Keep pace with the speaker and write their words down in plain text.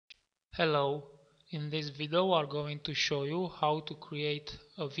Hello, in this video we are going to show you how to create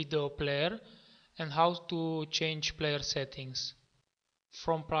a video player and how to change player settings.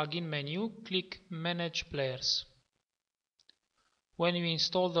 From plugin menu, click Manage Players. When you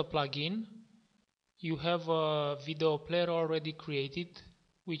install the plugin, you have a video player already created,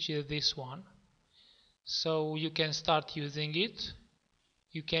 which is this one. So you can start using it,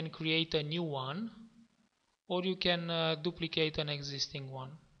 you can create a new one, or you can duplicate an existing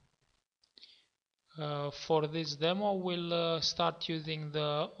one. For this demo we'll start using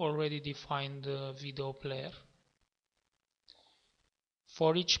the already defined video player.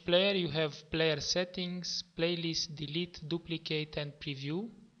 For each player you have player settings, playlist, delete, duplicate and preview.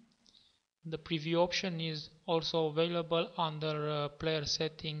 The preview option is also available under player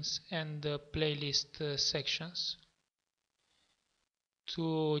settings and playlist sections.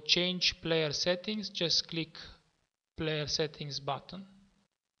 To change player settings, just click player settings button.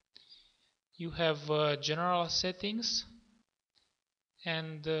 You have general settings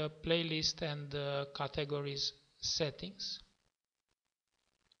and playlist and categories settings.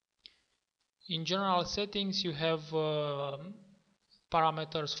 In general settings you have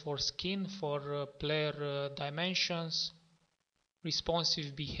parameters for skin, for player dimensions,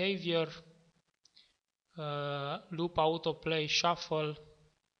 responsive behavior, loop autoplay, shuffle,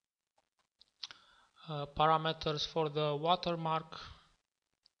 parameters for the watermark.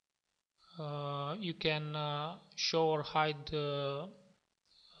 You can show or hide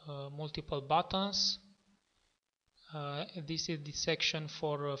multiple buttons. This is the section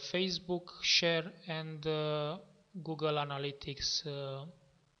for Facebook, Share and Google Analytics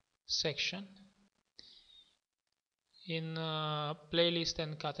section. In playlist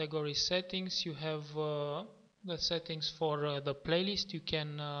and category settings you have the settings for the playlist. You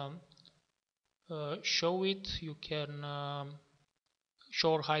can show it, you can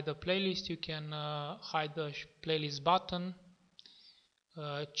show or hide the playlist, you can hide the playlist button,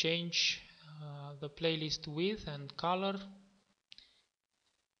 change the playlist width and color,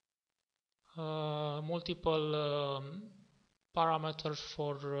 multiple parameters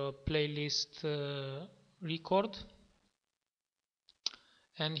for playlist record,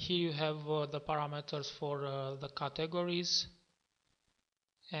 and here you have the parameters for the categories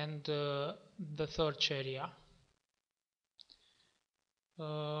and the search area.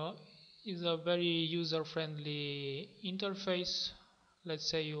 Is a very user-friendly interface. Let's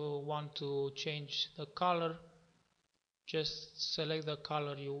say you want to change the color, just select the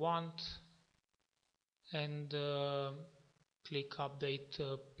color you want and click update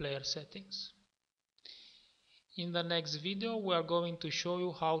player settings. In the next video we are going to show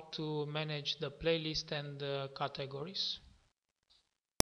you how to manage the playlist and categories.